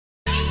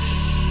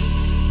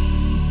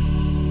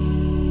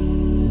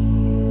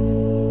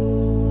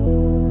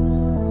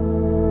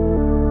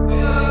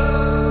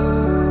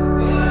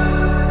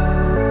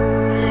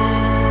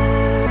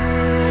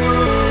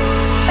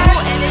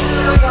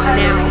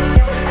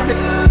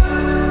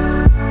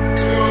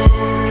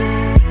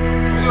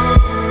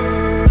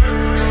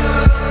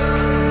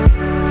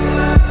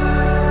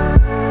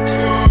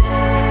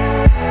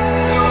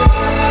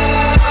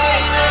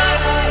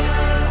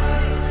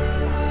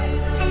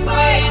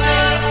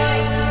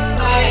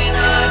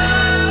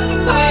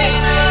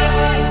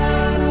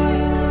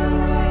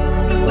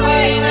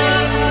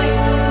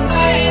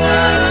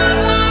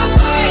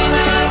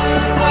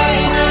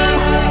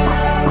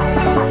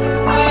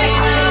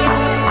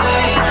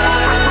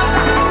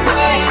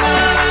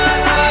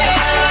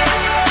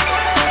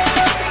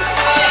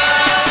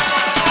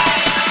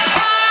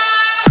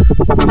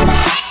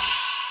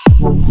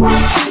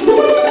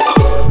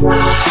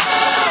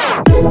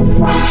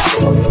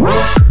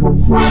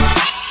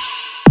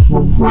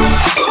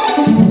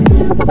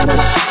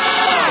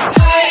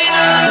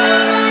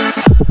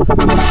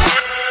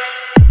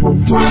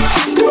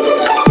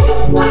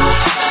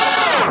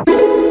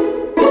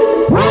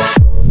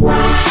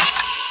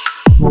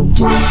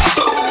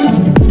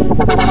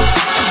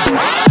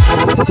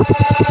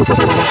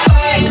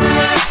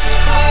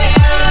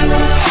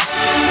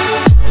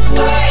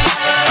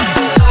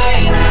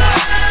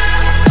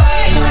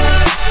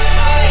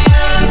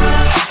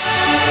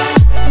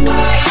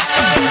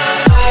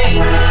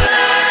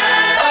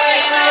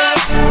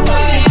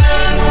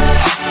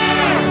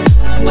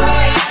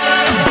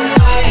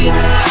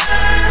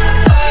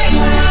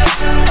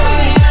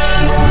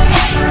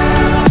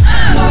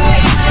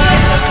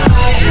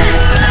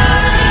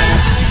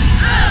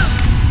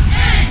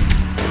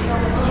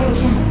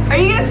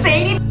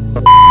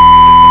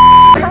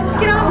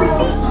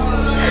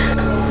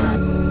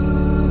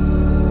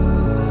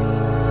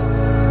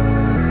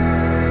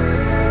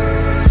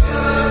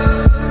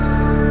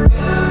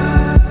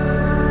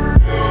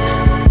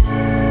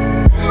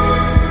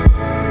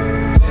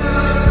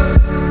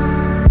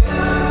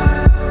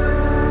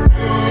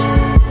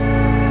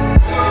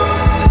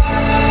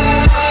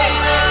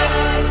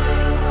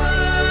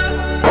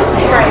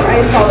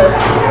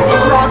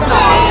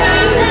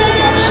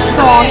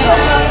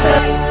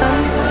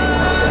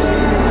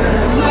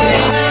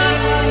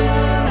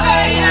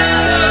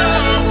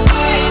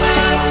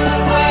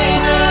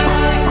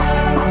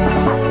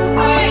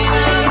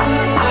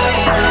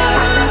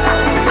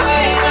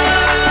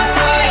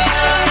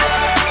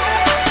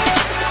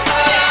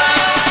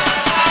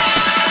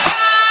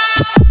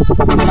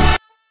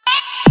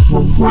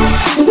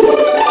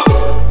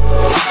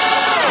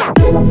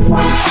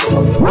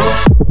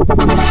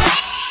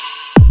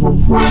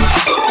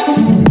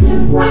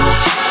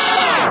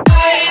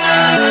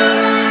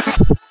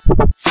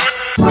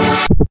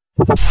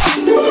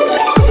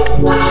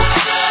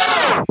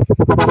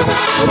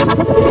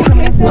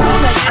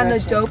I'm the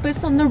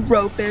dopest on the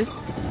ropest.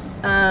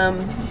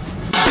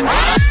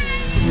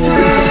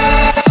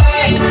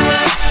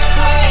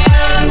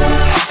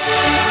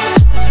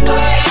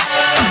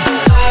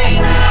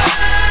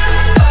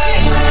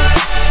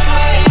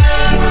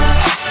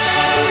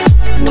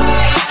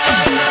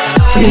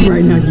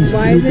 Right now, you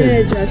why is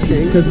it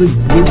adjusting? Because this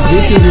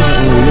is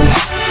not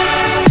on.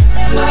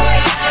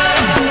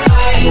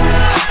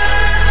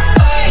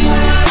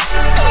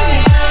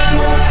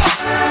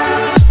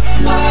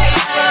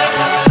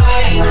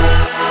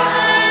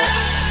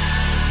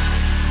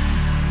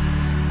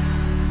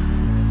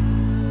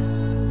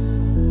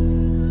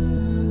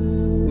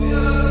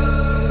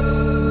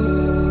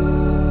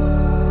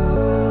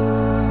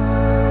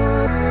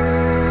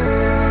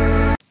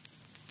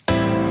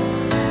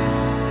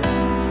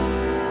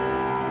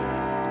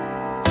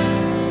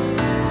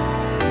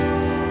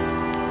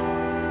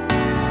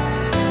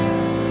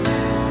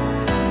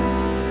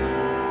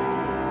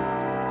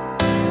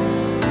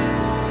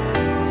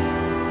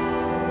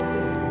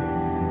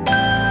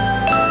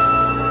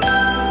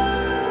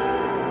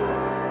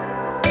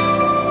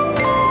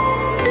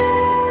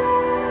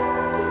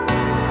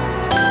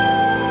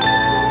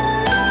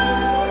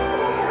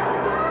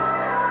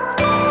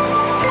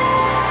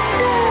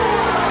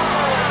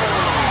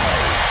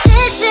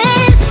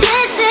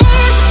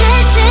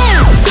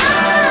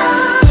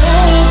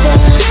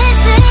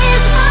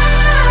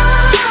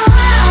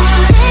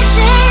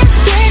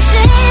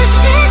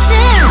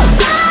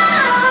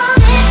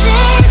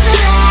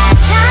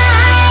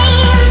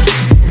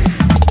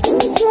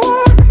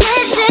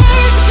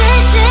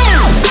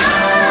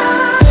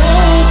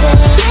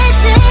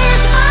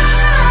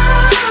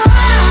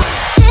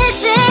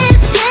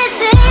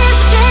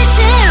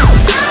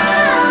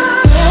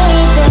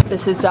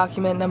 This is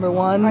document number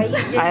 1.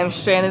 I am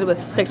stranded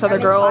with 6 other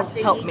girls.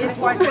 Help me.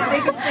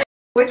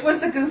 Which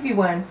was the goofy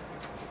one?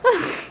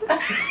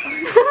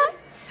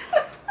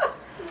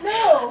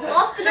 No!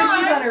 Lost it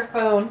on her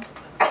phone.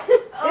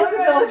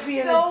 Isabel's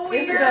being so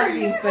weird. Isabel's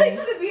being funny. It's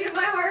like to the beat of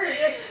my heart.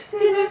 Like, to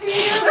the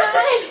beat of my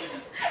heart.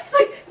 It's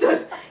like...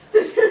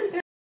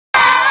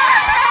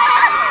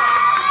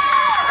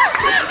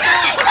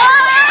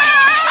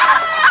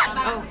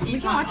 Oh, we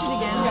can watch it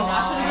again. Yeah,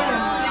 watch it again.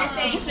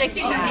 It just makes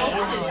me mad.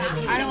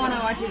 I don't want to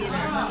watch it either.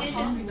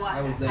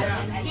 I was there.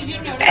 Did you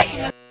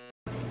notice?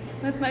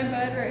 With my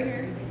bed right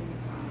here.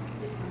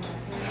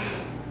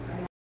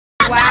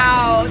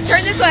 Wow.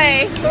 Turn this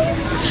way.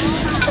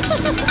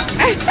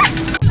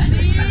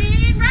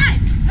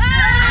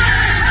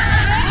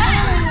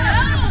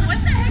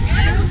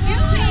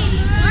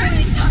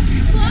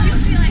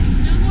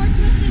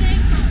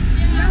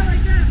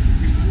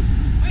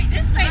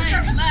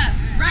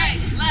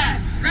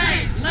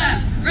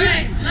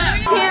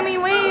 Tammy,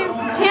 wave!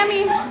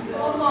 Tammy!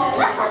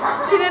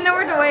 She didn't know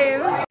where to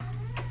wave.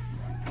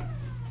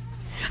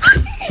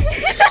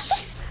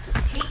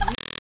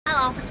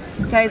 Hello.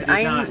 Guys,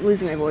 I am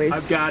losing my voice.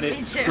 I've got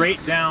it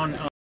straight down.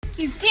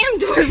 These damn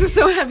doors are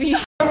so heavy. Oh,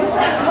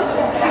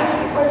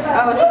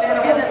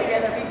 Savannah, we'll get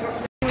together.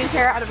 We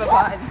hair out of a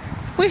bun.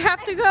 We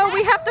have to go.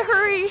 We have to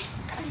hurry.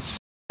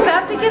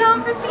 have to get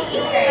on for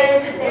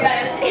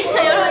CE.